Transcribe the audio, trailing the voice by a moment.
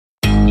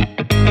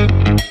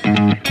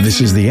This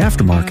is the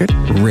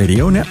Aftermarket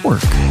Radio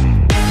Network.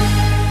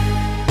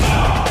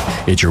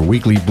 It's your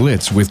weekly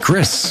blitz with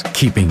Chris,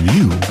 keeping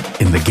you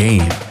in the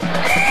game.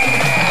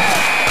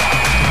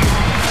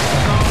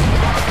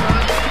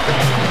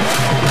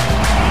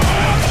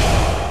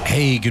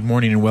 Hey, good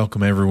morning and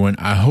welcome, everyone.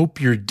 I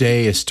hope your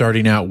day is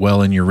starting out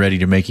well and you're ready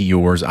to make it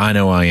yours. I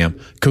know I am.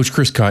 Coach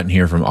Chris Cotton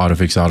here from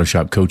AutoFix Auto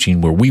Shop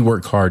Coaching, where we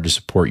work hard to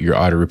support your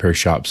auto repair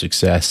shop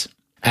success.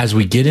 As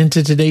we get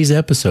into today's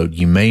episode,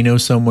 you may know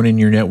someone in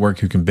your network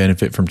who can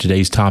benefit from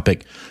today's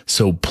topic.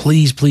 So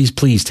please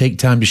take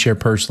time to share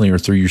personally or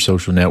through your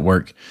social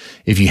network.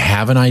 If you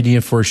have an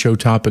idea for a show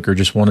topic or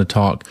just want to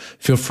talk,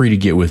 feel free to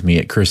get with me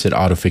at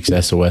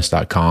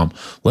chris@autofixsos.com.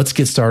 Let's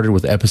get started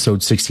with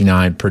episode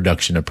 69,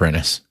 Production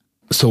Apprentice.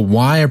 So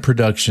why a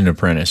production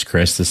apprentice,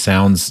 Chris? This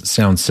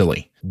sounds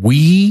silly.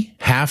 We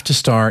have to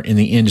start in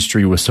the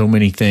industry with so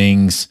many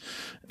things.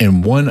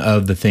 And one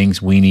of the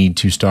things we need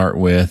to start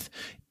with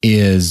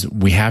is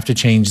we have to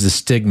change the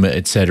stigma,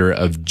 et cetera,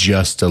 of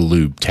just a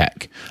lube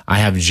tech. I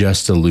have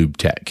just a lube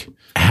tech.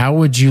 How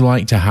would you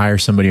like to hire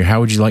somebody, or how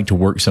would you like to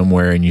work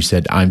somewhere and you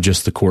said, I'm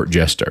just the court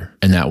jester,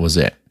 and that was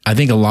it? I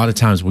think a lot of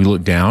times we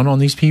look down on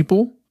these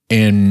people,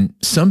 and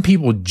some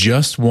people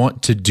just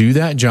want to do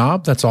that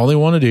job. That's all they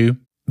want to do.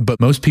 But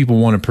most people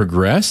want to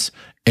progress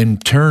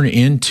and turn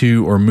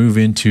into or move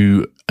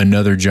into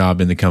another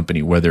job in the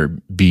company, whether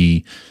it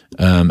be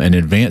an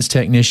advanced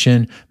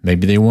technician.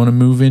 Maybe they want to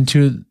move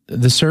into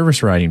the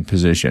service writing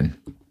position.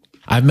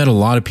 I've met a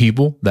lot of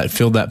people that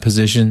filled that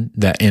position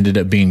that ended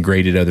up being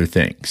great at other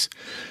things.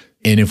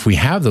 And if we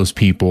have those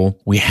people,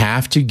 we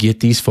have to get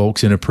these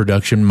folks in a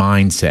production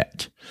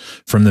mindset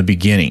from the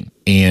beginning.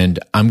 And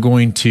I'm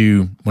going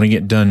to, when I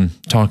get done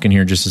talking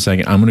here in just a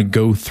second, I'm going to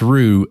go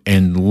through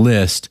and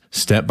list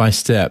step by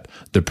step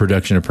the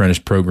production apprentice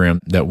program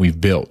that we've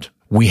built.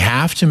 We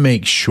have to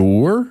make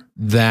sure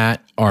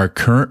that our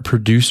current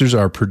producers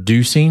are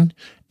producing,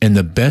 and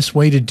the best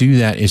way to do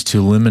that is to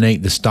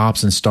eliminate the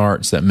stops and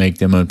starts that make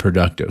them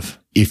unproductive.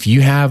 If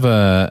you have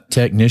a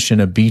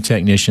technician, a B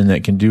technician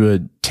that can do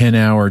a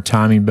 10-hour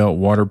timing belt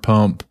water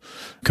pump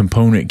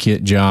component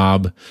kit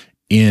job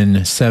in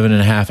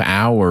 7.5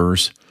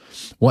 hours,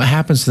 what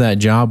happens to that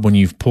job when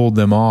you've pulled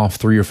them off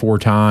 3 or 4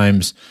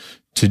 times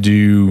to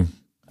do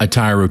a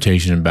tire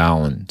rotation and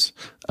balance,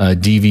 a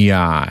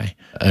DVI,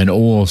 an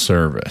oil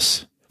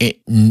service?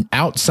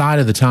 Outside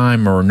of the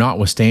time, or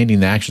notwithstanding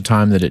the actual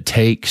time that it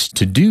takes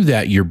to do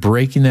that, you're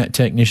breaking that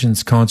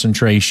technician's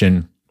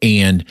concentration.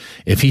 And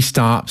if he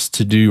stops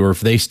to do, or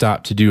if they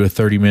stop to do a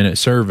 30-minute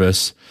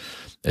service,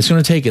 it's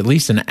going to take at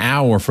least an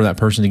hour for that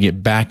person to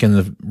get back in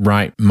the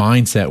right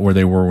mindset where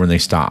they were when they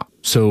stopped.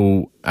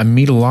 So I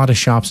meet a lot of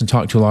shops and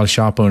talk to a lot of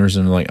shop owners,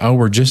 and they're like, oh,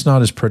 we're just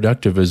not as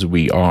productive as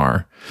we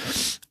are.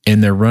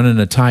 And they're running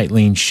a tight,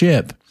 lean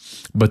ship,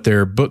 but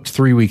they're booked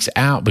 3 weeks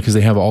out because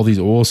they have all these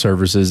oil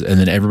services, and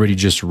then everybody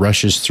just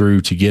rushes through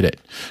to get it.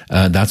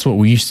 That's what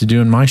we used to do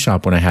in my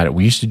shop when I had it.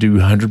 We used to do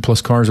 100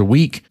 plus cars a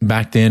week.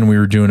 Back then, we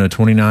were doing a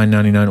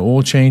 $29.99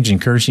 oil change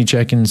and courtesy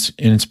check and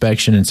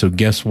inspection. And so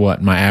guess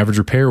what? My average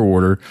repair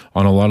order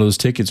on a lot of those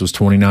tickets was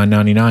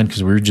 $29.99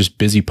 because we were just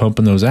busy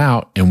pumping those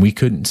out, and we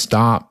couldn't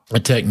stop a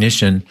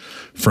technician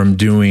from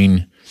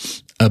doing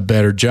a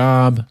better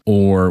job,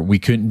 or we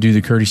couldn't do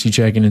the courtesy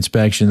check and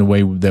inspection the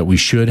way that we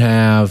should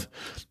have,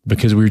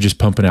 because we were just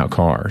pumping out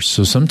cars.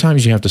 So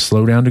sometimes you have to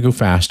slow down to go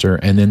faster.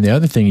 And then the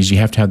other thing is you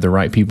have to have the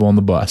right people on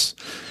the bus.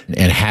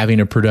 And having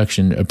a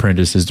production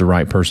apprentice is the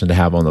right person to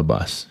have on the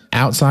bus.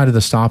 Outside of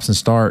the stops and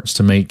starts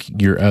to make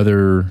your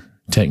other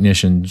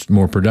technicians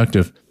more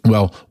productive,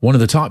 well, one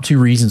of the top 2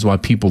 reasons why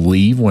people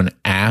leave when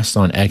asked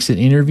on exit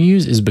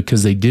interviews is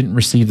because they didn't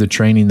receive the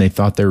training they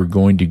thought they were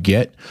going to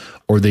get,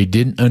 or they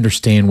didn't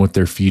understand what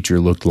their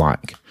future looked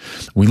like.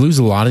 We lose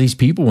a lot of these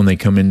people when they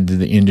come into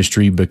the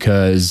industry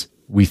because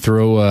we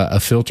throw a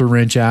filter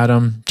wrench at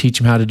them, teach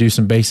them how to do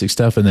some basic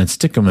stuff, and then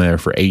stick them there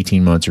for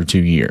 18 months or 2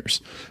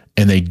 years.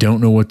 And they don't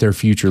know what their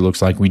future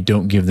looks like. We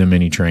don't give them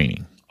any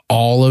training.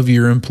 All of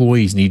your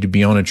employees need to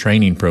be on a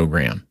training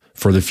program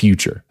for the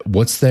future.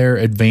 What's their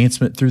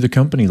advancement through the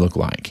company look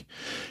like?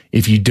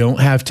 If you don't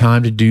have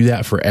time to do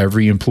that for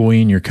every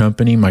employee in your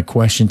company, my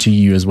question to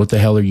you is, what the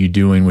hell are you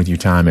doing with your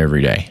time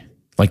every day?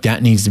 Like,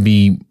 that needs to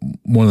be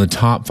one of the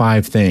top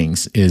 5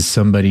 things, is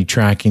somebody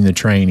tracking the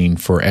training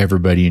for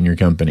everybody in your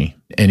company.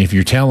 And if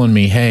you're telling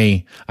me,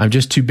 hey, I'm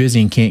just too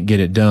busy and can't get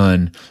it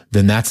done,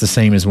 then that's the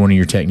same as one of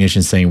your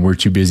technicians saying we're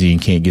too busy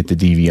and can't get the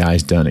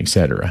DVIs done,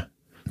 etc.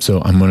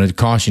 So I'm going to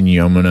caution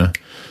you. I'm going to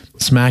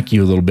smack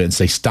you a little bit and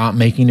say, stop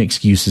making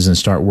excuses and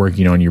start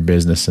working on your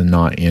business and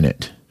not in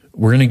it.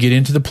 We're going to get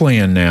into the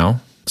plan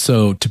now.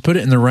 So to put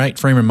it in the right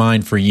frame of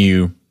mind for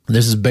you,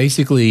 this is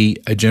basically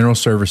a general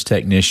service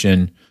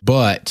technician,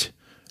 but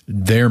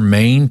their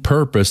main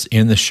purpose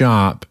in the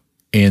shop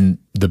and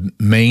the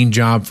main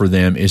job for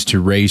them is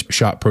to raise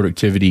shop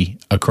productivity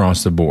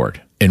across the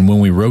board. And when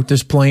we wrote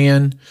this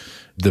plan,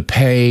 the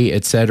pay,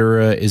 et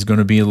cetera, is going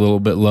to be a little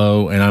bit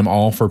low, and I'm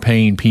all for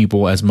paying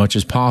people as much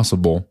as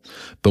possible.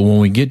 But when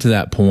we get to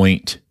that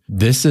point,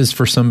 This is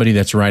for somebody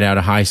that's right out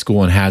of high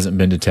school and hasn't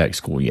been to tech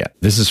school yet.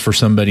 This is for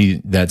somebody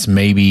that's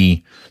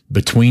maybe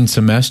between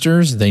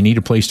semesters. They need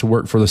a place to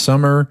work for the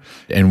summer,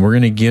 and we're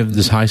going to give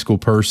this high school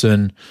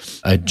person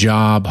a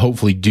job,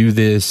 hopefully do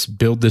this,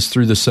 build this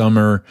through the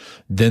summer.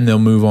 Then they'll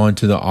move on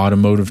to the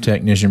automotive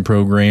technician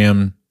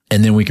program,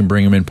 and then we can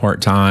bring them in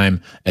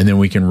part-time, and then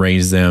we can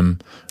raise them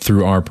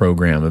through our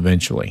program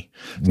eventually.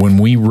 When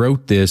we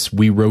wrote this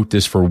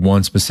for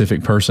one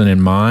specific person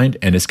in mind,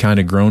 and it's kind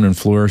of grown and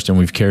flourished, and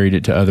we've carried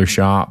it to other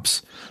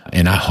shops.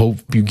 And I hope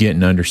you get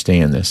and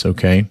understand this,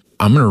 okay?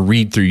 I'm going to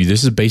read through you.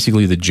 This is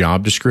basically the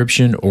job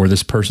description or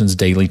this person's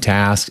daily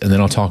tasks, and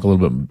then I'll talk a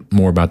little bit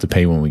more about the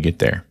pay when we get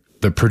there.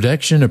 The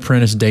production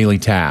apprentice daily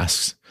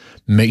tasks.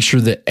 Make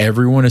sure that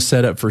everyone is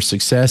set up for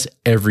success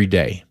every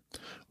day.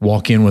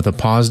 Walk in with a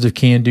positive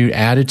can-do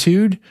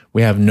attitude.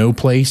 We have no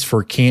place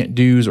for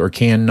can't-dos or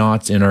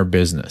can-nots in our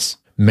business.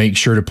 Make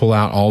sure to pull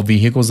out all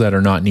vehicles that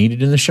are not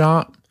needed in the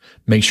shop.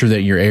 Make sure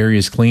that your area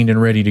is cleaned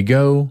and ready to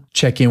go.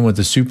 Check in with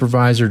the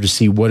supervisor to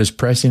see what is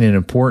pressing and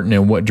important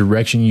and what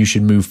direction you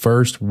should move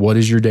first. What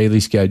is your daily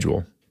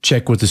schedule?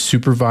 Check with the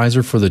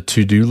supervisor for the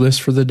to-do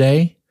list for the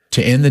day.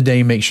 To end the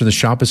day, make sure the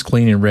shop is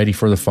clean and ready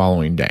for the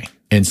following day.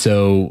 And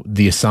so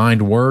the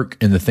assigned work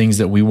and the things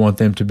that we want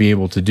them to be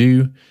able to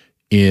do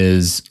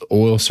is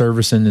oil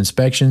service and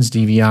inspections,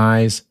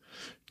 DVIs,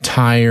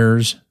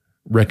 tires,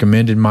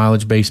 recommended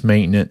mileage-based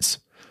maintenance,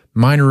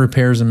 minor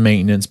repairs and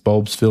maintenance,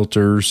 bulbs,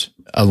 filters,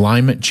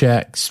 alignment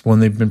checks when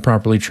they've been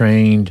properly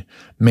trained,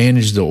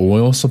 manage the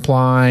oil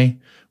supply,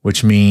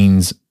 which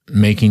means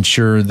making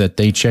sure that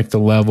they check the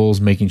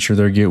levels, making sure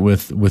they get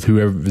with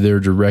whoever their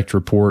direct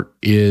report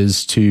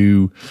is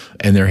to,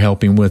 and they're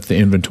helping with the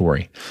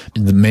inventory.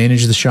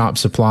 Manage the shop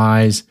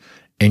supplies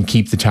and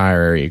keep the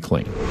tire area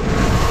clean.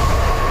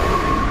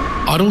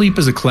 AutoLeap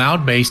is a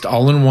cloud-based,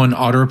 all-in-one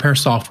auto repair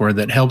software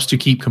that helps to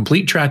keep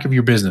complete track of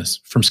your business,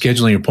 from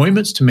scheduling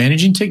appointments to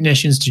managing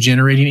technicians to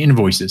generating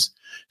invoices.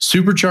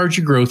 Supercharge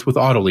your growth with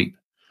AutoLeap.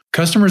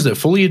 Customers that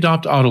fully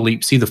adopt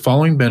AutoLeap see the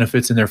following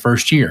benefits in their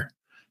first year: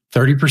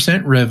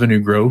 30% revenue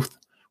growth,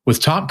 with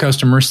top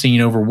customers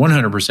seeing over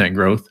 100%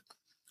 growth,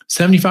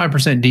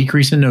 75%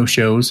 decrease in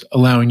no-shows,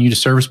 allowing you to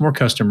service more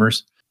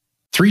customers,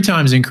 3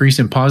 times increase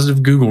in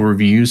positive Google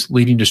reviews,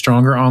 leading to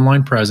stronger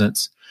online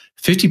presence,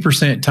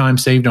 50% time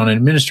saved on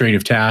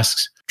administrative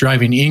tasks,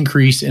 driving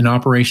increase in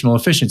operational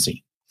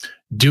efficiency.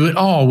 Do it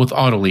all with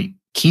AutoLeap.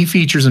 Key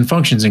features and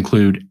functions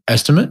include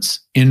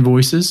estimates,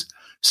 invoices,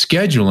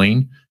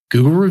 scheduling,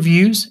 Google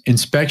reviews,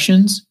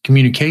 inspections,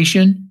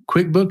 communication,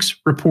 QuickBooks,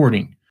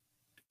 reporting.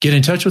 Get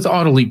in touch with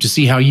AutoLeap to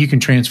see how you can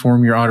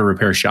transform your auto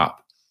repair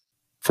shop.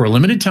 For a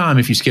limited time,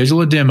 if you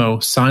schedule a demo,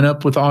 sign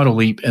up with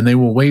AutoLeap and they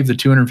will waive the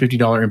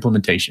 $250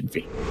 implementation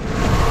fee.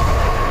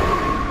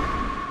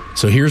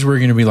 So here's where you're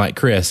going to be like,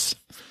 Chris,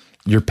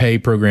 your pay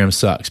program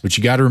sucks, but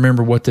you got to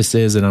remember what this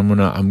is, and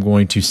I'm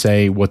going to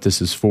say what this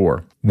is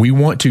for. We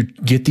want to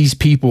get these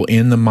people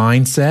in the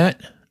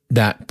mindset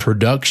that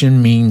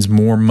production means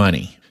more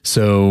money.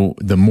 So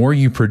the more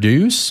you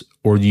produce,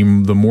 or the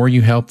more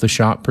you help the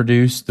shop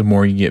produce, the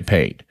more you get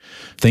paid.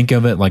 Think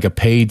of it like a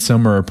paid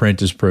summer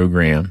apprentice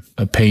program,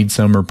 a paid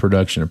summer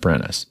production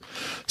apprentice.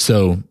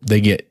 So they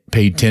get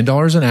paid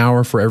 $10 an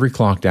hour for every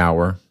clocked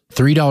hour,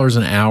 $3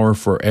 an hour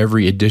for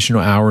every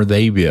additional hour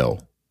they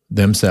bill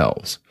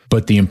themselves.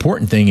 But the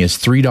important thing is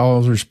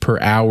 $3 per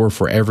hour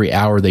for every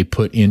hour they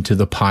put into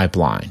the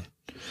pipeline.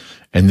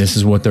 And this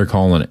is what they're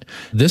calling it.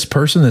 This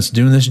person that's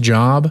doing this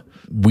job,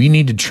 we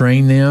need to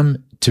train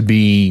them to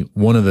be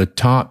one of the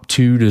top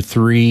 2 to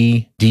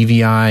 3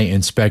 DVI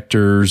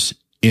inspectors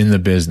in the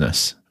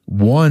business.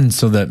 1,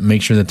 so that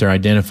make sure that they're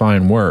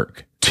identifying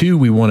work. 2,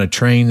 we want to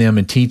train them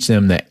and teach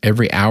them that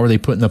every hour they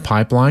put in the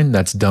pipeline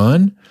that's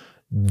done,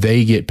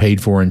 they get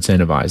paid for,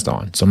 incentivized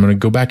on. So I'm going to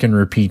go back and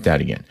repeat that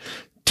again.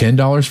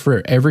 $10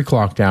 for every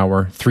clocked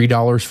hour,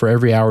 $3 for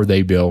every hour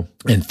they bill,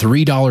 and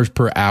 $3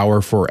 per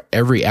hour for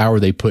every hour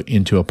they put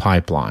into a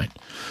pipeline.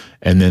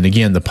 And then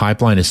again, the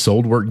pipeline is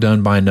sold work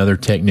done by another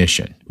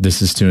technician.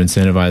 This is to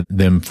incentivize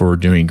them for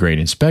doing great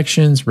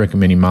inspections,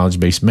 recommending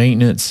mileage-based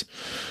maintenance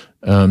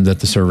that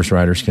the service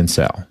writers can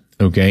sell.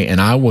 Okay. And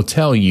I will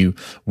tell you,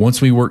 once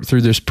we worked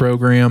through this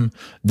program,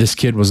 this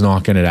kid was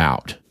knocking it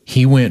out.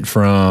 He went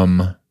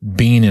from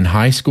being in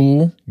high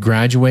school,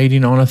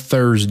 graduating on a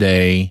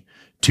Thursday,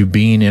 to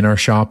being in our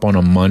shop on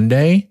a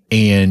Monday.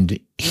 And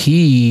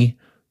he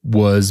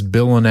was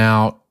billing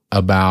out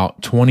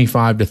about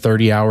 25 to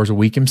 30 hours a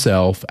week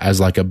himself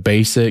as like a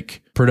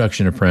basic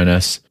production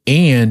apprentice.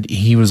 And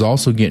he was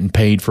also getting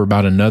paid for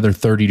about another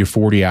 30 to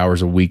 40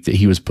 hours a week that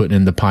he was putting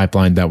in the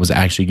pipeline that was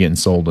actually getting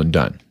sold and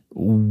done.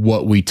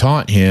 What we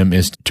taught him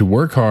is to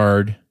work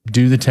hard,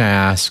 do the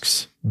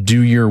tasks,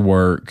 do your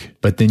work,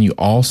 but then you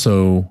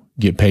also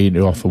get paid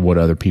off of what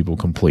other people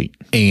complete.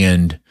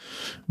 And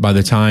by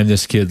the time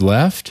this kid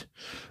left,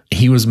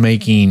 he was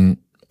making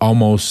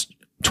almost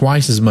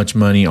twice as much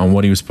money on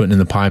what he was putting in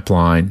the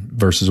pipeline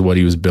versus what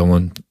he was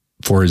billing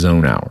for his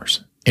own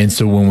hours. And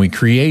so when we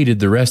created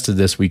the rest of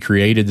this, we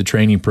created the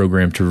training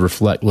program to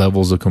reflect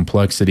levels of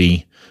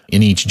complexity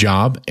in each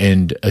job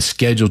and a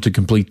schedule to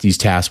complete these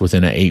tasks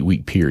within an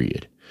 8-week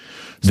period.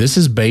 This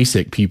is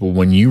basic, people.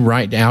 When you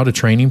write out a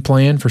training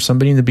plan for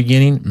somebody in the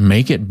beginning,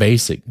 make it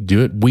basic.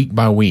 Do it week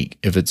by week.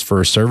 If it's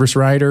for a service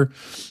writer,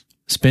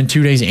 spend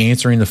 2 days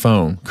answering the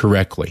phone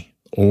correctly,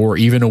 or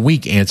even a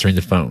week answering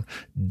the phone.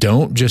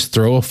 Don't just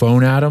throw a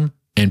phone at them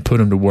and put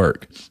them to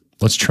work.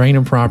 Let's train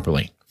them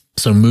properly.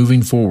 So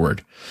moving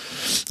forward,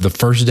 the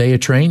first day of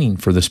training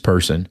for this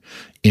person,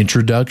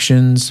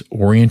 introductions,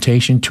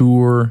 orientation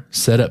tour,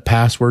 set up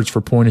passwords for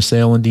point of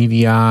sale and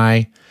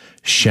DVI,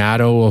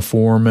 shadow a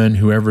foreman,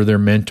 whoever their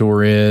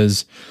mentor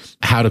is,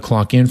 how to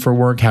clock in for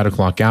work, how to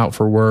clock out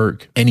for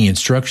work, any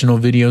instructional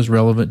videos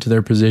relevant to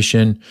their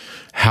position,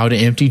 how to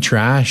empty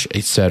trash,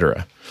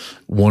 etc.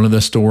 One of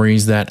the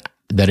stories that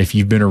if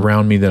you've been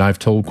around me that I've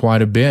told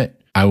quite a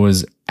bit, I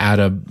was at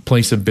a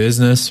place of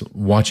business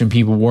watching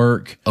people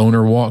work.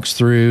 Owner walks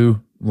through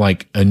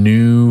like a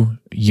new,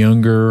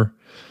 younger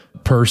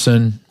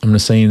person. I'm going to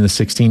say in the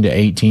 16 to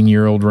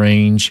 18-year-old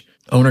range.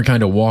 Owner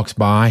kind of walks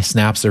by,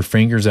 snaps their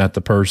fingers at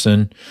the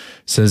person,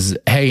 says,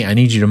 "Hey, I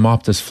need you to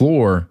mop this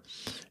floor,"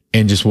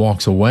 and just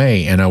walks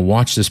away. And I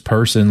watch this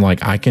person,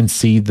 like I can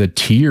see the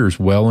tears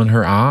well in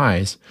her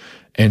eyes.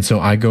 And so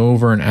I go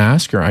over and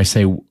ask her, I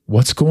say,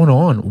 "What's going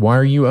on? Why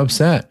are you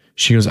upset?"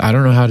 She goes, "I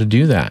don't know how to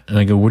do that." And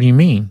I go, "What do you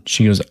mean?"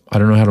 She goes, "I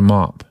don't know how to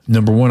mop."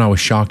 Number one, I was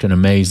shocked and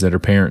amazed that her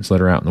parents let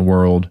her out in the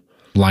world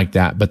like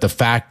that. But the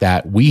fact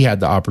that we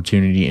had the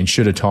opportunity and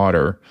should have taught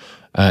her,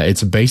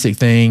 it's a basic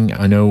thing.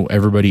 I know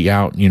everybody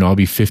out, I'll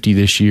be 50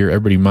 this year.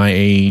 Everybody my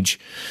age,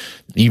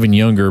 even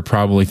younger,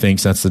 probably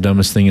thinks that's the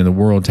dumbest thing in the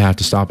world to have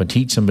to stop and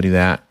teach somebody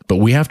that. But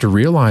we have to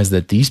realize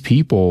that these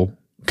people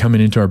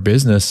coming into our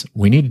business,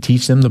 we need to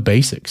teach them the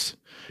basics.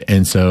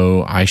 And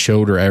so I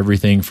showed her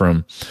everything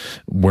from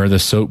where the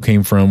soap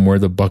came from, where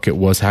the bucket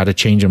was, how to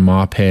change a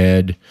mop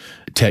head,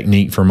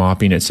 technique for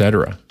mopping,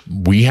 etc.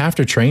 We have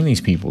to train these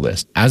people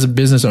this. As a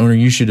business owner,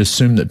 you should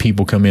assume that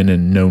people come in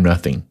and know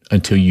nothing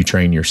until you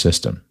train your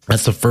system.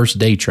 That's the first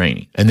day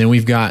training. And then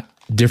we've got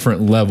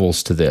different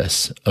levels to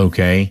this,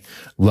 okay?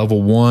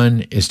 Level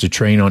 1 is to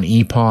train on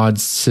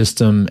E-Pod's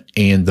system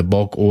and the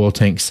bulk oil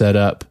tank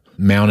setup,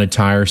 mounted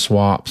tire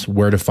swaps,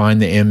 where to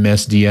find the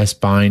MSDS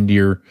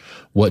binder,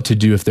 what to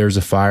do if there's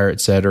a fire,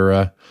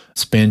 etc.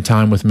 Spend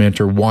time with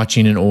mentor,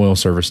 watching an oil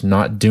service,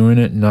 not doing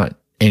it, not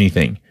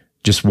anything,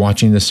 just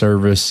watching the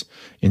service,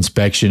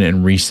 inspection,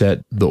 and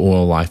reset the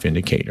oil life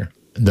indicator.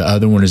 The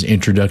other one is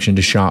introduction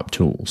to shop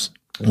tools.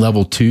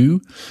 Level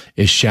 2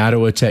 is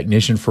shadow a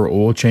technician for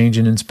oil change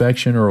and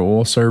inspection or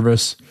oil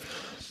service,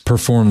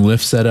 perform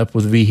lift setup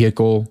with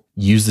vehicle,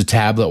 use the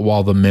tablet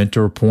while the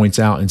mentor points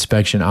out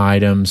inspection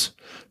items,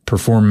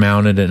 perform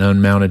mounted and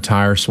unmounted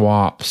tire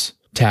swaps,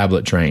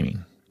 tablet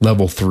training.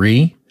 Level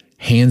 3,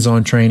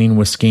 hands-on training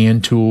with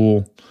scan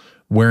tool,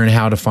 where and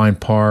how to find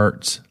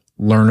parts,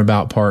 learn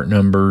about part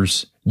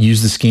numbers,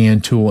 use the scan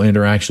tool and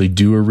or actually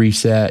do a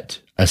reset,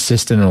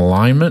 assist in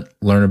alignment,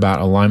 learn about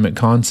alignment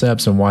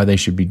concepts and why they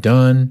should be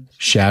done,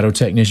 shadow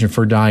technician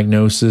for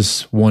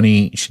diagnosis, one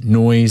each,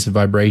 noise,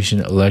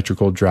 vibration,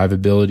 electrical,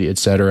 drivability,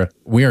 etc.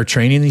 We are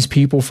training these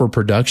people for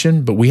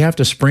production, but we have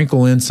to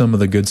sprinkle in some of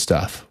the good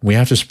stuff. We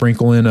have to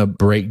sprinkle in a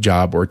brake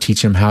job or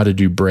teach them how to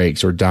do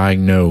brakes or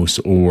diagnose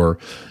or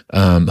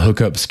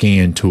hook up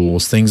scan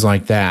tools, things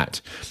like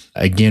that.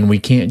 Again, we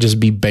can't just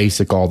be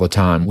basic all the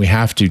time. We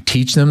have to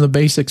teach them the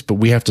basics, but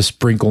we have to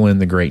sprinkle in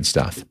the great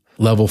stuff.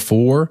 Level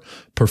 4,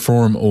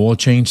 perform oil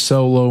change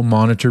solo,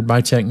 monitored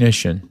by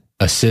technician,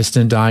 assist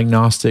in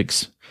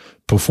diagnostics,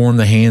 perform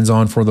the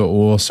hands-on for the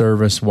oil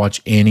service,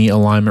 watch any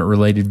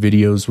alignment-related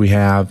videos we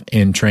have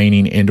in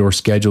training and or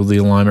schedule the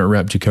alignment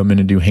rep to come in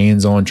and do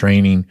hands-on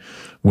training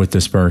with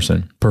this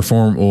person.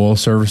 Perform oil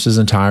services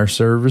and tire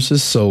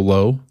services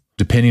solo.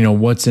 Depending on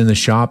what's in the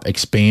shop,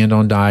 expand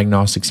on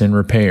diagnostics and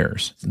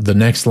repairs. The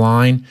next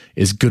line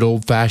is good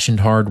old-fashioned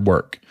hard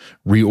work,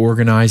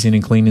 reorganizing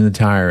and cleaning the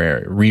tire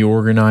area,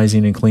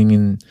 reorganizing and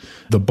cleaning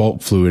the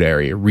bulk fluid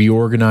area,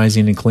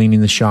 reorganizing and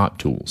cleaning the shop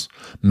tools,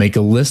 make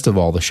a list of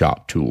all the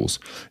shop tools,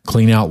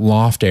 clean out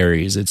loft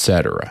areas,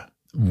 etc.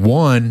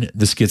 1,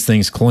 this gets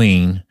things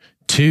clean.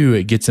 2,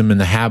 it gets them in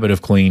the habit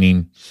of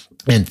cleaning.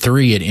 And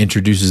 3, it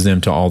introduces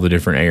them to all the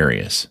different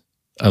areas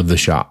of the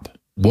shop.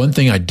 One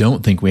thing I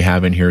don't think we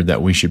have in here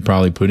that we should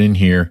probably put in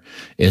here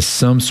is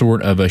some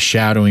sort of a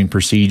shadowing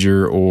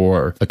procedure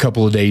or a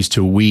couple of days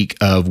to a week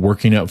of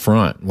working up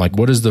front. Like,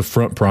 what does the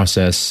front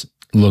process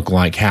look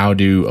like? How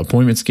do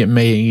appointments get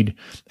made?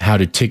 How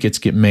do tickets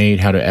get made?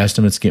 How do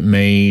estimates get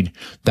made?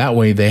 That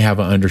way they have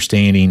an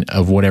understanding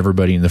of what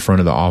everybody in the front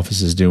of the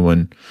office is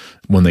doing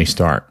when they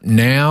start.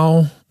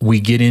 Now we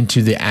get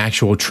into the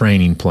actual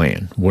training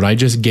plan. What I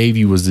just gave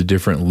you was the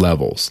different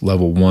levels,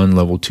 level 1,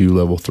 level 2,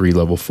 level 3,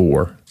 level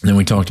 4. And then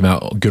we talked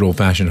about good old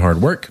fashioned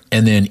hard work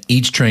and then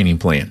each training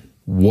plan.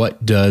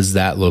 What does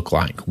that look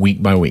like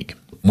week by week?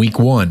 Week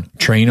 1,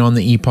 train on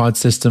the E-Pod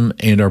system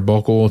and our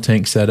bulk oil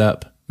tank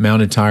setup,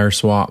 mounted tire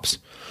swaps.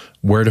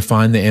 where to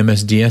find the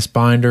MSDS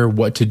binder,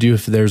 what to do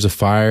if there's a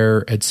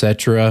fire,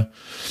 etc.,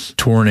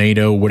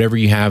 tornado, whatever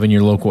you have in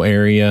your local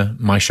area.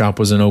 My shop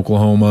was in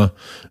Oklahoma.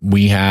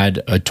 We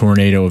had a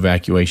tornado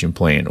evacuation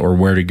plan, or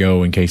where to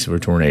go in case of a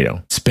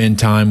tornado. Spend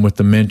time with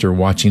the mentor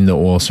watching the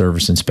oil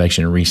service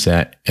inspection and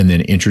reset, and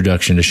then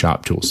introduction to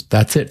shop tools.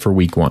 That's it for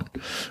week 1.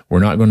 We're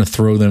not going to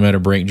throw them at a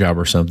brake job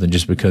or something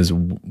just because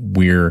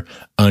we're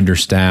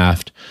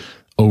understaffed,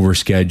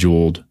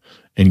 overscheduled,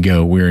 and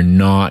go. We're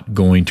not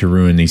going to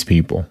ruin these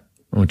people.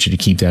 I want you to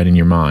keep that in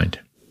your mind.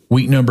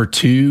 Week number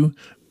 2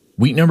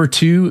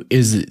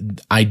 is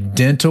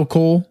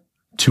identical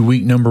to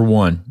week number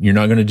 1. You're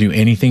not going to do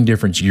anything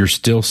different. You're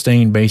still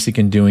staying basic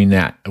and doing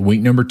that.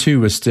 Week number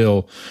 2 is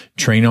still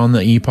train on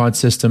the E-Pod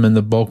system and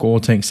the bulk oil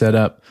tank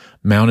setup,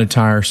 mounted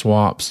tire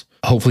swaps.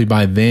 Hopefully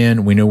by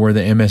then we know where the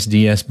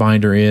MSDS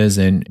binder is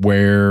and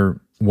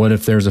what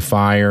if there's a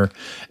fire.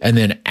 And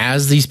then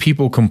as these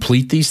people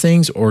complete these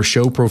things or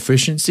show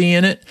proficiency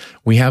in it,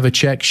 we have a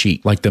check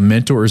sheet. Like the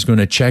mentor is going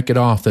to check it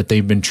off that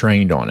they've been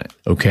trained on it.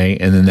 Okay.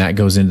 And then that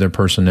goes into their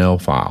personnel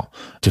file.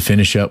 To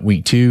finish up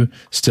week 2,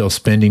 still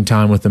spending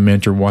time with the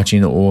mentor,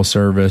 watching the oil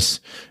service,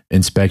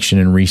 inspection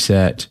and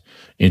reset,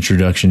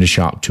 introduction to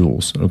shop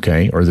tools,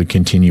 okay, or the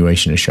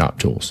continuation of shop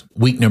tools.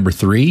 Week number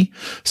 3,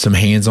 some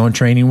hands-on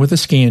training with a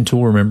scan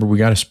tool. Remember, we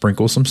got to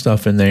sprinkle some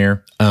stuff in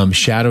there.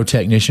 Shadow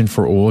technician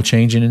for oil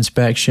change and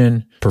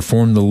inspection.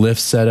 Perform the lift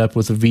setup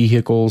with the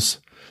vehicles.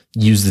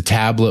 Use the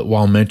tablet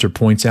while mentor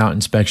points out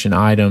inspection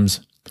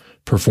items.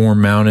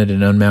 Perform mounted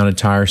and unmounted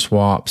tire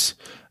swaps.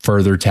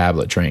 Further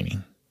tablet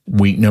training.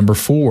 Week number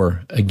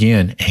 4,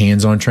 again,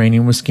 hands-on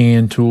training with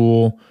scan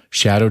tool,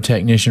 shadow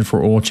technician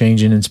for oil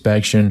change and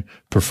inspection,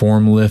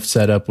 perform lift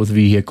setup with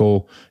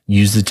vehicle,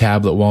 use the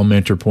tablet while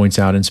mentor points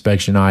out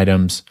inspection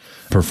items,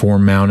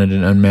 perform mounted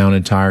and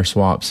unmounted tire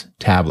swaps,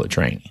 tablet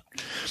training.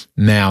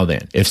 Now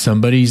then, if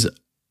somebody's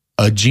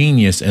a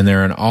genius and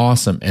they're an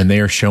awesome and they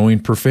are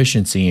showing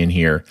proficiency in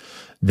here,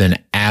 then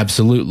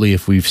absolutely,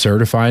 if we've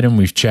certified them,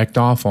 we've checked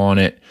off on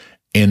it,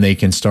 and they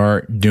can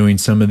start doing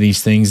some of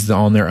these things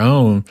on their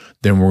own,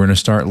 then we're going to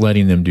start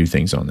letting them do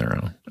things on their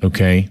own.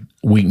 Okay.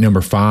 Week number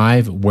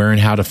 5, where and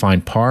how to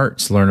find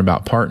parts, learn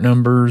about part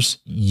numbers,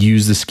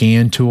 use the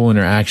scan tool and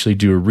actually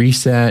do a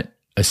reset,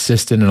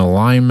 assist in an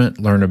alignment,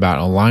 learn about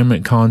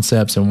alignment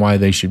concepts and why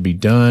they should be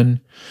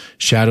done,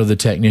 shadow the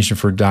technician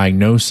for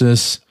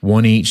diagnosis,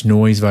 1 each,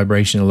 noise,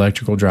 vibration,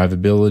 electrical,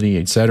 drivability,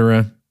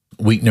 etc.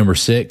 Week number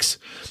 6,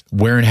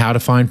 where and how to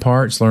find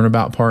parts, learn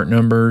about part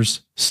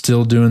numbers,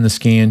 still doing the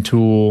scan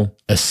tool,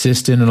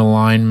 assist in an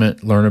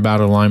alignment, learn about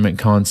alignment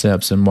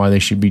concepts and why they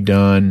should be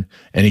done.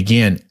 And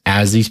again,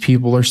 as these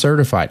people are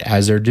certified,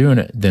 as they're doing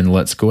it, then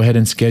let's go ahead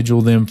and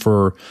schedule them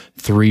for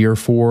 3 or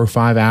 4 or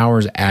 5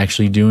 hours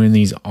actually doing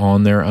these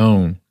on their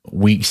own.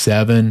 Week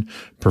 7,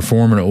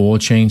 perform an oil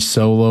change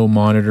solo,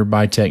 monitored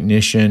by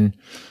technician,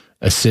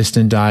 assist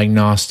in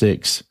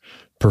diagnostics,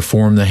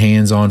 perform the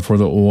hands-on for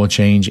the oil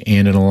change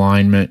and an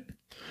alignment,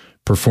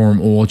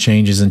 perform oil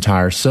changes and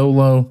tire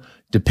solo.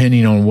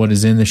 Depending on what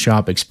is in the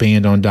shop,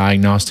 expand on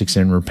diagnostics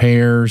and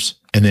repairs.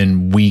 And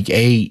then week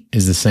 8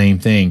 is the same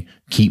thing.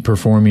 Keep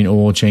performing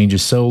oil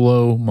changes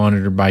solo,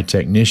 monitored by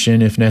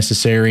technician if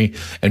necessary.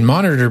 And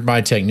monitored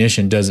by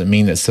technician doesn't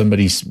mean that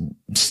somebody's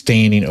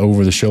standing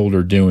over the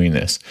shoulder doing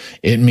this.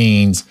 It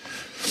means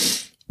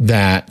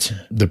that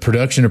the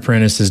production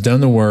apprentice has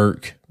done the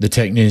work, the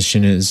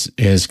technician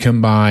has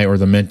come by, or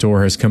the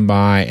mentor has come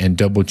by and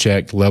double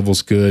checked,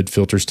 levels good,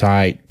 filters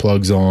tight,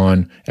 plugs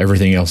on,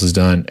 everything else is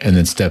done, and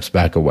then steps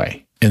back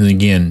away. And then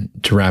again,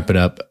 to wrap it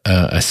up,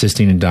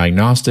 assisting in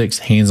diagnostics,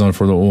 hands-on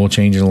for the oil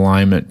change and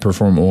alignment,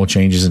 perform oil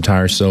changes and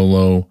tire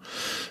solo,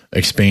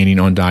 expanding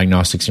on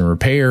diagnostics and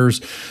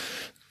repairs.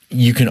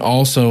 You can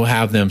also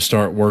have them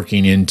start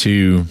working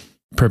into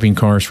prepping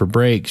cars for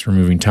brakes,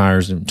 removing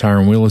tires and tire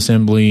and wheel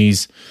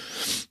assemblies,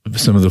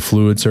 some of the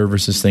fluid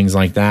services, things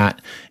like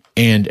that.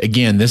 And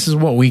again, this is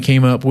what we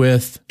came up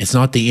with. It's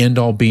not the end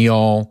all be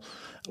all.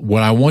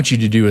 What I want you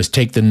to do is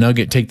take the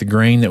nugget, take the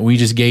grain that we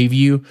just gave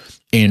you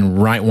and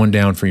write one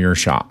down for your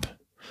shop.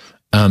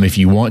 If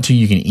you want to,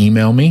 you can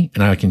email me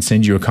and I can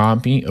send you a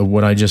copy of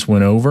what I just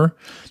went over.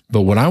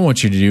 But what I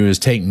want you to do is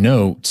take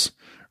notes,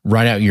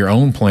 write out your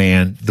own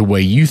plan, the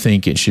way you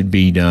think it should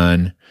be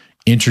done,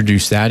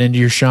 introduce that into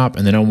your shop,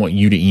 and then I want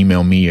you to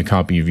email me a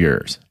copy of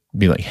yours.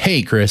 Be like,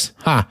 hey, Chris,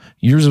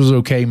 yours was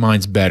okay,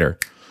 mine's better.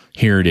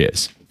 Here it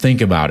is. Think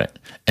about it.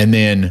 And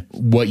then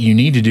what you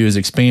need to do is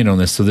expand on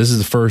this. So this is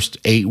the first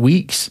 8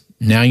 weeks.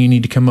 Now you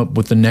need to come up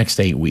with the next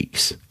 8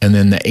 weeks, and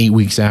then the 8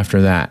 weeks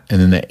after that,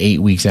 and then the 8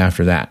 weeks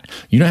after that.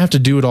 You don't have to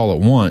do it all at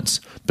once,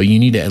 but you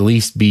need to at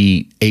least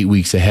be 8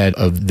 weeks ahead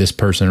of this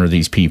person or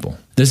these people.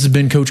 This has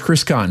been Coach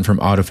Chris Cotton from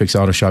AutoFix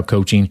Auto Shop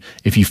Coaching.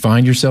 If you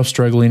find yourself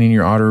struggling in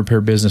your auto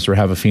repair business or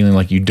have a feeling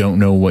like you don't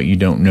know what you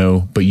don't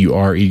know, but you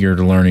are eager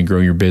to learn and grow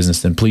your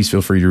business, then please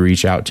feel free to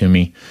reach out to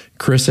me,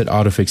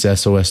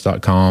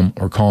 Chris@AutoFixSOS.com,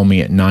 or call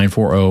me at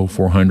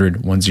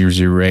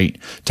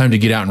 940-400-1008. Time to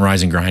get out and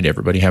rise and grind,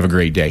 everybody. Have a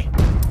great day.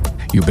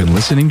 You've been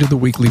listening to the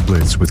Weekly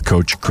Blitz with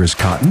Coach Chris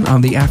Cotton on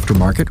the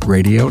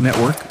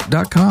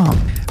AftermarketRadioNetwork.com.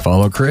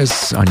 Follow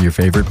Chris on your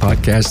favorite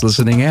podcast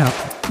listening app.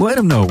 Let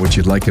him know what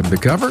you'd like him to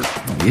cover.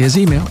 His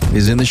email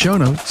is in the show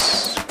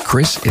notes.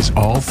 Chris is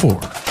all for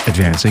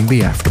advancing the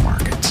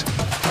aftermarket.